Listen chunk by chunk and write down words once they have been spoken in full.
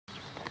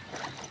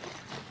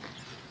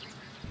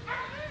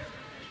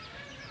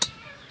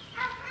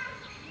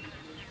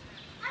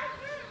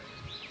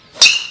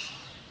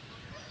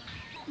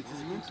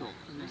So,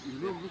 you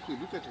know,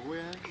 look at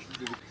where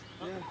the,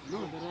 yeah, no,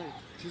 on the right.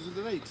 She's on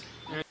the right.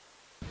 Yeah.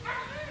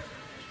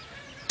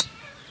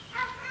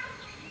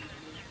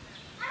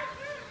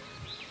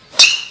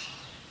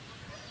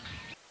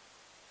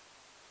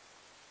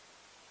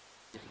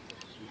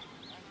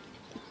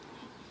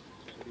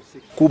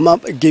 Kuma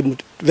game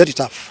very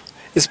tough.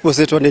 It's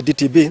posted on the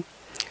DTB.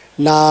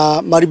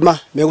 Na marima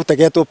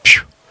megutegetwo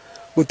piu.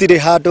 Gutire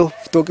hando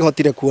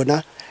tungihotire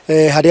kuona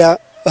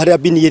haria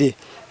biniri.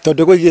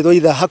 Tondu gwigithwo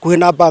itha hakuhe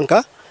na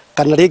banka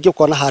kana ringi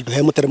ukona handu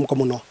he muteremuko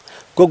muno.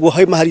 Koguo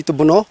haima haritu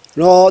muno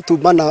no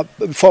tumana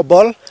before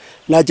ball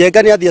na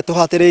jenga ni athie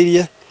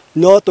tuhatiriirie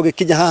no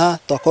tugikinya haha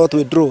twakorwo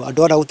twi draw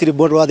andu ara gutire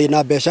mundu wathie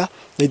na besha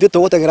na ithu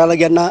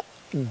tugutegeranagia na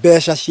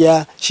besha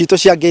cia cito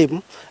cia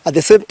game at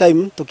the same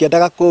time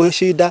tukiendaga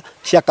kushinda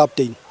cia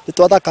captain.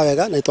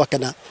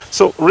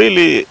 So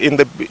really, in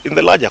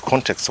the larger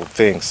context of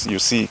things, you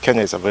see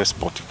Kenya is a very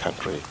sporty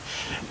country,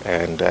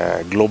 and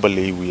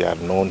globally we are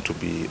known to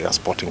be a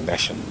sporting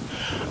nation.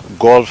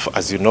 Golf,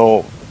 as you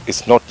know,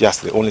 is not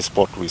just the only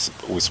sport we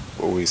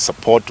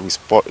support.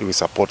 We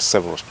support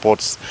several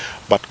sports,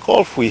 but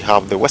golf, we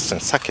have the Western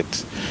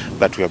Circuit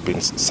that we have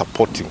been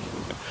supporting,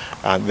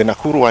 and the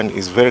Nakuru one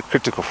is very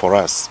critical for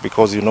us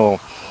because, you know,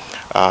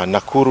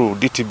 Nakuru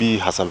DTB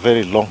has a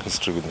very long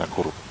history with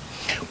Nakuru.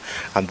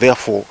 And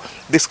therefore,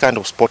 this kind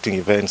of sporting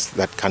events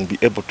that can be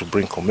able to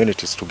bring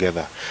communities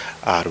together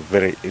are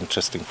very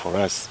interesting for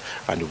us,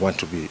 and we want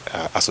to be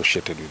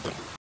associated with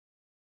them.